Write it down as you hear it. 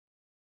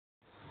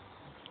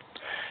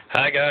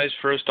Hi guys,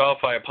 first off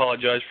I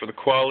apologize for the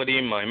quality.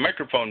 My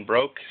microphone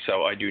broke,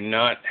 so I do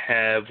not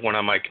have one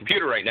on my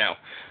computer right now,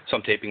 so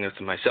I'm taping this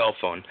to my cell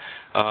phone.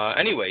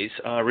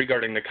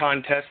 Regarding the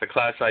contest, the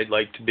class I'd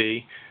like to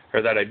be,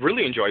 or that I'd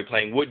really enjoy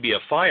playing, would be a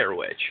Fire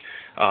Witch.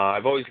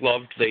 I've always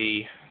loved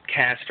the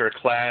caster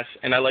class,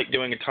 and I like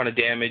doing a ton of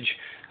damage,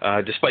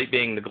 despite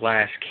being the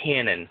glass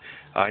cannon.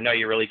 I know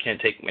you really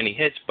can't take many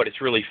hits, but it's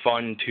really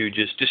fun to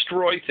just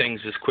destroy things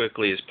as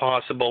quickly as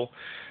possible.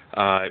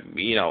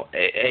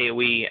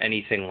 AOE,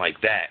 anything like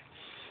that.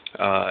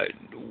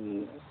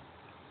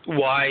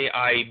 Why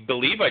I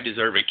believe I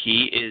deserve a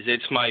key is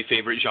it's my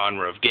favorite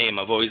genre of game.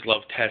 I've always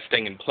loved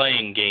testing and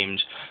playing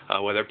games,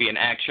 whether it be an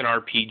action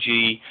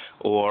RPG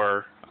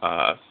or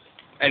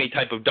any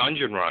type of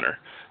dungeon runner,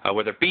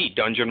 whether it be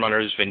Dungeon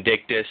Runners,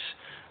 Vindictus.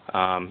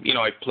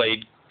 I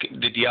played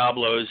the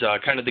Diablos,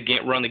 kind of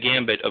run the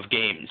gambit of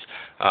games.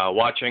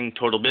 Watching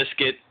Total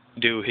Biscuit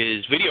do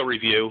his video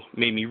review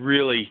made me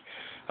really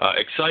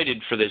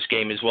excited for this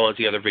game, as well as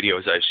the other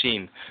videos I've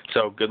seen.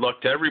 So good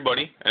luck to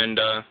everybody, and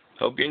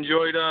hope you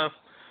enjoyed a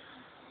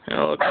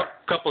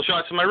couple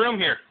shots in my room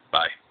here.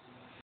 Bye.